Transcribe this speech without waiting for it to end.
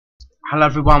Hello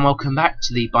everyone, welcome back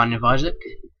to the Binding of Isaac,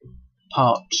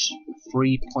 part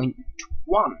 3.1.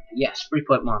 Yes,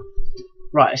 3.1.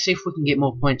 Right, let's see if we can get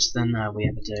more points than we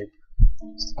ever do.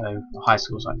 So, the high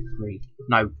score's like 3.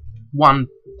 No, 1.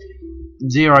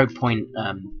 0. 3 is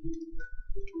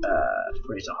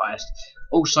the highest.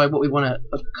 Also, what we want to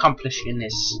accomplish in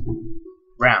this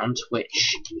round,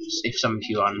 which, if some of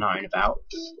you are known about,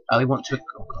 we want to,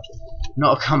 oh god,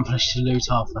 not accomplish to lose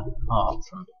half the heart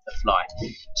from the fly,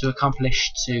 to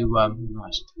accomplish to,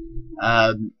 nice,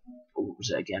 what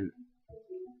was it again?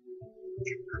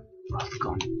 Oh, I've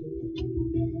forgotten.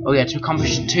 Oh yeah, to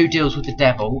accomplish 2 deals with the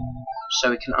devil, so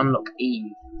we can unlock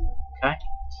Eve, okay?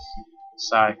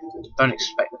 So, don't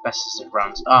expect the bestest of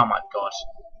runs. Oh my god,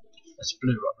 there's a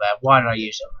blue rock there. Why did I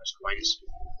use it on those coins?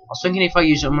 I was thinking if I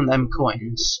use it on them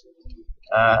coins,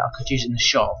 I could use it in the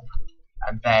shop,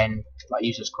 and then like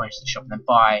use those coins in the shop, and then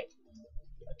buy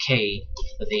a key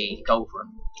for the gold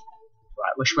room.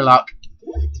 Right, wish me luck.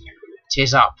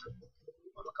 Tears up. Oh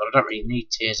my god, I don't really need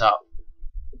tears up.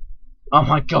 Oh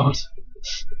my god,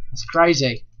 that's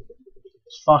crazy.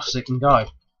 As fast as it can go.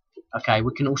 Okay,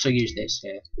 we can also use this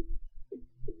here.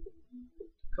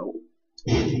 Cool.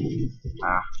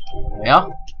 Ah, there we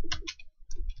are.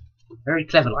 Very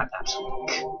clever like that.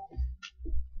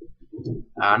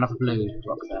 Another blue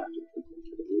rock there.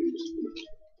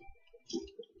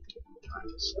 Right,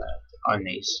 let's own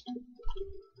these.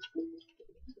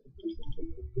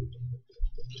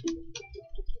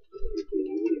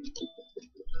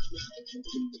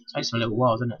 Takes them a little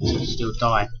while, doesn't it, to still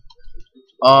die.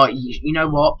 Oh, you know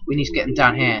what? We need to get them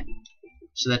down here,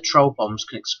 so the troll bombs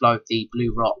can explode the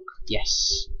blue rock.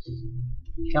 Yes.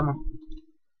 Come on.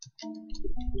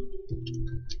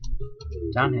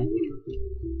 Down here.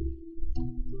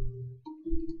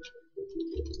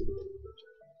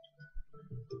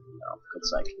 Oh, for God's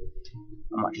sake.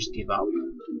 I might just give up.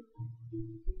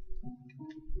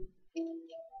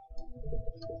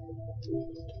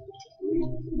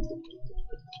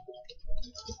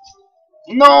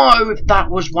 No! That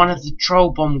was one of the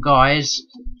troll bomb guys.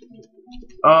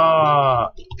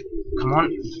 Oh, come on.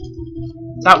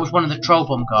 That was one of the troll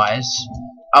bomb guys.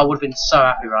 I would have been so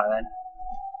happy right then.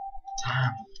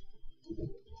 Damn.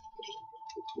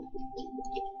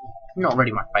 Not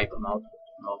really my favourite mobs.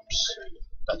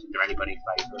 Don't think they're anybody's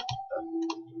favourite.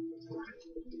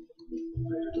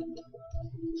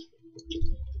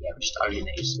 Yeah, we're just owning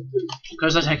these.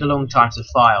 Because they take a long time to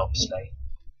fire, obviously.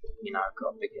 You know, I've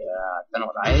got a big, don't know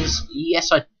what that is. Yes,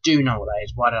 I do know what that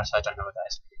is. Why did I say I don't know what that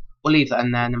is? We'll leave that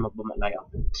in there and then we'll bomb it later.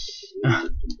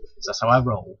 That's how I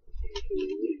roll.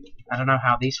 I don't know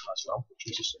how these guys roll.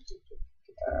 Jesus.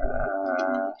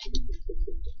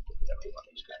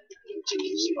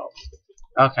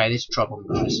 Okay, this is trouble,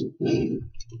 guys.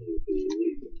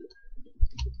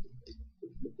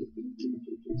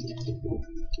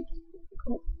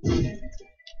 Cool.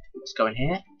 Let's go in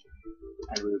here,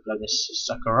 and we'll blow this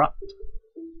sucker up.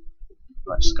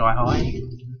 Right, sky high.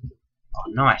 Oh,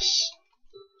 nice.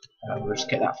 We'll just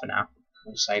get that for now.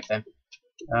 We'll save them.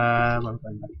 We're going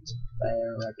back into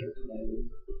there. I don't know.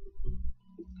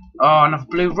 Oh, another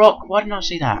blue rock. Why didn't I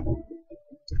see that?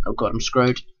 Oh god, I'm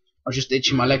screwed. I was just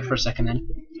itching my leg for a second then.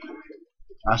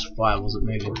 That's why I wasn't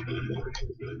moving.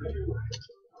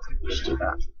 Just do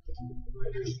that.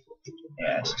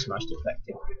 Yeah, this is most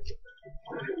effective.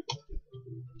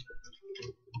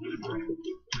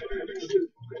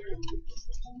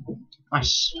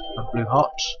 Nice. A blue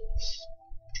hot.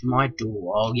 To my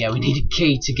door. Oh yeah, we need a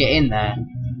key to get in there.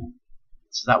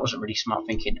 So that wasn't really smart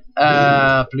thinking.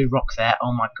 Blue rock there.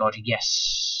 Oh my god,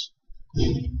 yes.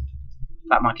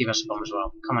 That might give us a bomb as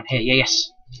well. Come on, here. Yeah,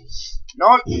 yes.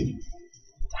 No! Damn.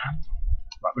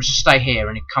 Right, we'll just stay here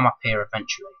and come up here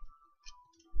eventually.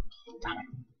 Damn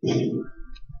it.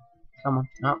 Come on,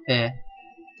 up here.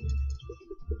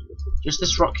 Just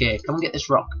this rock here. Come and get this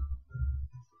rock.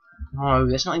 No,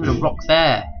 there's not even a rock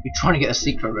there. You're trying to get the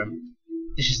secret room.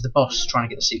 This is the boss trying to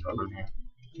get the secret room here.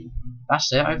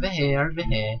 That's it, over here, over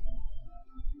here.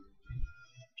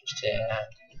 Just here.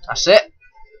 That's it.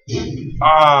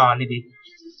 Ah, Liddy.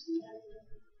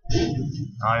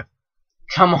 No.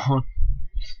 Come on.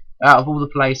 Out of all the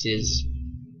places.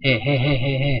 Here, here, here,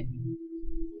 here, here.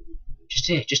 Just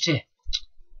here, just here.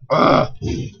 Ugh.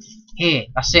 Here,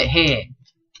 that's it, here.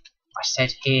 I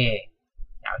said here.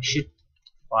 Now we should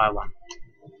fire one.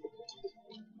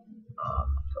 Oh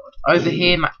my god. Over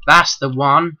here, that's the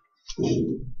one.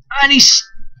 And he's...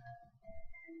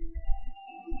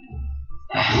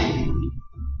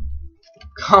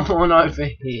 Come on over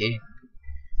here.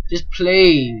 Just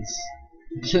please.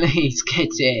 Please get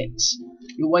it.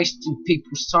 You're wasting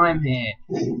people's time here.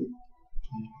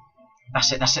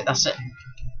 That's it, that's it, that's it.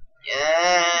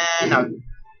 Yeah, no.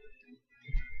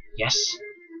 Yes.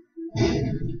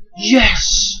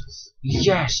 Yes!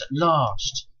 Yes, at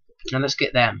last. Now let's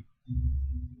get them.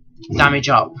 Damage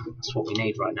up. That's what we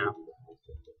need right now.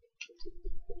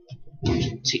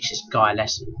 Teach this guy a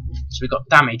lesson. So we've got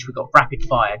damage, we've got rapid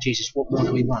fire. Jesus, what more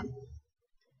do we want?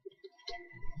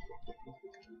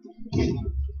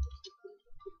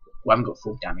 We haven't got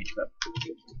full damage, but...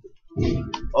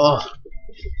 Oh!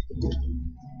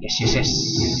 Yes, yes, yes.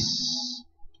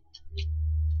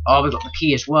 Oh, we've got the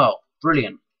key as well.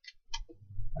 Brilliant.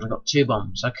 And we've got 2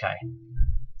 bombs. Okay.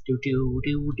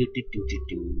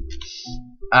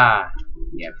 Ah,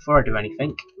 yeah, before I do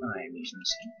anything, I am using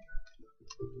this.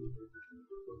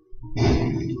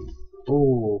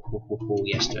 Oh,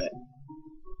 yes to it.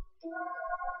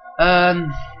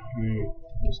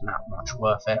 Isn't that much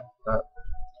worth it, but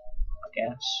I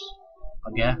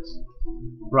guess.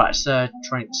 Right, so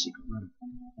train secret room.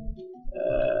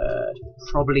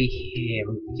 Probably here,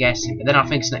 I'm guessing, but then I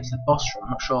think it's next to the boss room,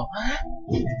 I'm not sure.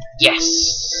 Yes!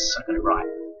 I got it right.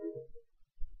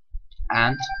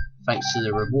 And, thanks to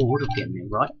the reward of getting it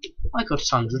right, I got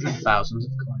hundreds of thousands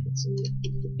of coins.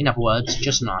 In other words,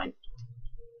 just 9.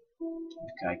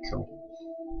 Okay, cool.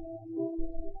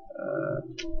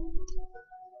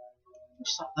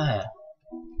 What's that there?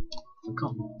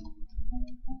 Forgotten.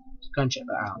 Let's go and check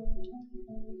that out.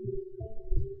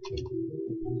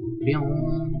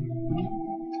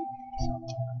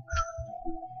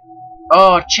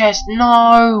 Oh, chest,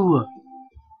 no!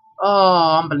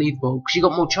 Oh, unbelievable. Because you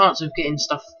got more chance of getting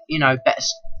stuff, you know, better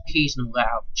keys and all that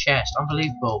out of the chest.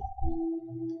 Unbelievable.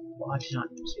 Why did I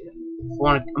see that?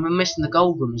 I'm missing the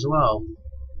gold room as well.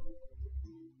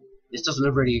 This doesn't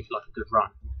look really like a good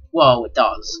run. Well, it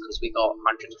does, because we got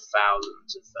hundreds of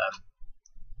thousands of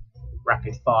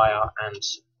rapid fire, and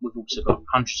we've also got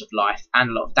hundreds of life and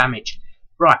a lot of damage.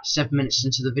 Right, 7 minutes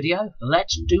into the video,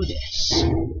 let's do this.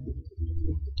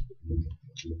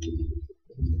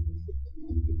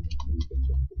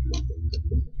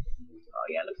 Oh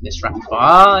yeah, look at this rapid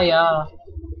fire.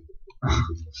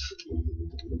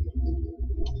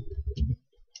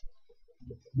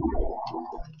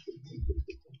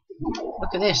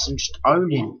 Look at this, I'm just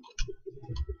owning.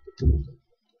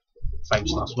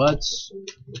 Famous last words.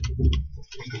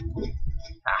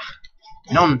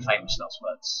 Non-famous last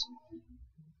words.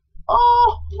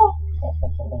 Oh,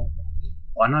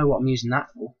 well, I know what I'm using that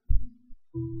for.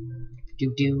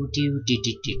 Do do do do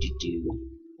do do do do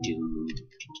do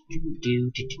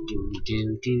do do do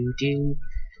do do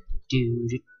do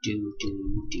do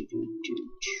do do do.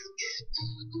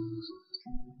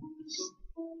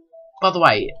 By the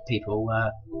way, people, no,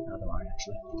 don't worry,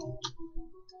 actually.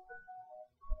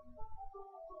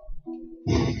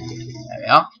 There we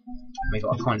are. We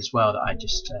got a coin as well that I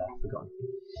just forgot.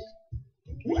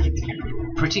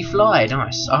 Pretty fly,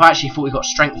 nice. I actually thought we got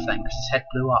strength then because his head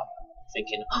blew up.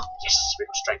 Thinking, oh yes, we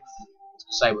got strength. I was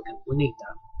gonna say we need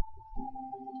that.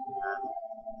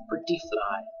 Pretty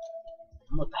fly.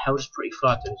 And what the hell does pretty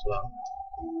fly do as well?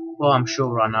 Well, I'm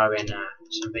sure I know in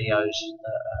some videos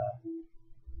that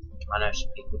I know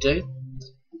some people do.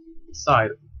 So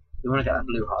we want to get that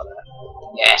blue heart there.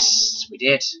 Yes, we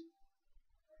did.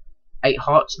 8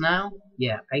 hearts now.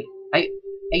 Yeah, 8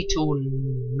 or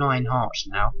 9 hearts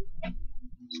now.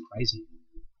 It's crazy.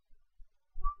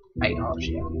 8 hearts,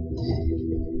 yeah.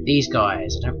 These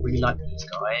guys, I don't really like these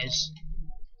guys.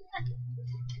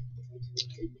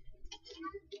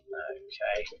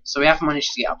 Okay, so we have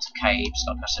managed to get up to caves.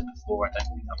 Like I said before, I don't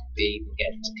think I'll be able to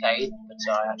get into cave, but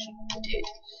I actually did.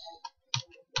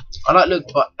 I like look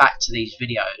back to these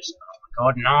videos. Oh my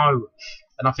god, no!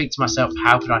 And I think to myself,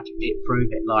 how could I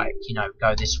improve it? Like, you know,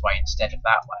 go this way instead of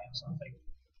that way or something.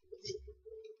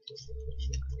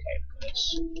 Okay, look at this.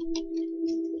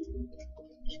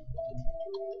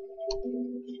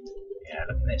 Yeah,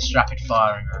 look at this. Rapid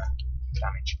fire and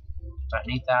damage. Don't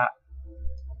need that.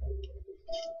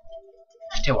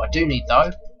 Still, what I do need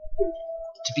though,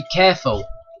 to be careful.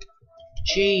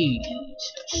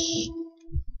 Jesus.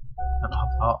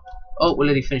 Oh, we'll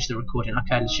already finished the recording.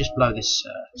 Okay, let's just blow this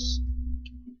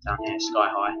down here, sky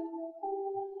high.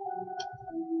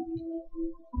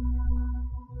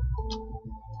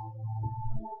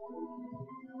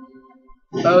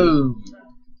 Boom!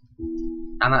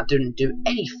 And that didn't do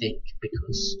anything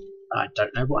because I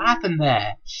don't know what happened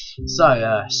there.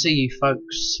 So, see you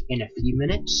folks in a few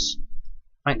minutes.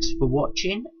 Thanks for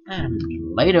watching, and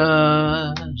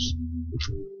later.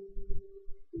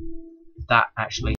 That actually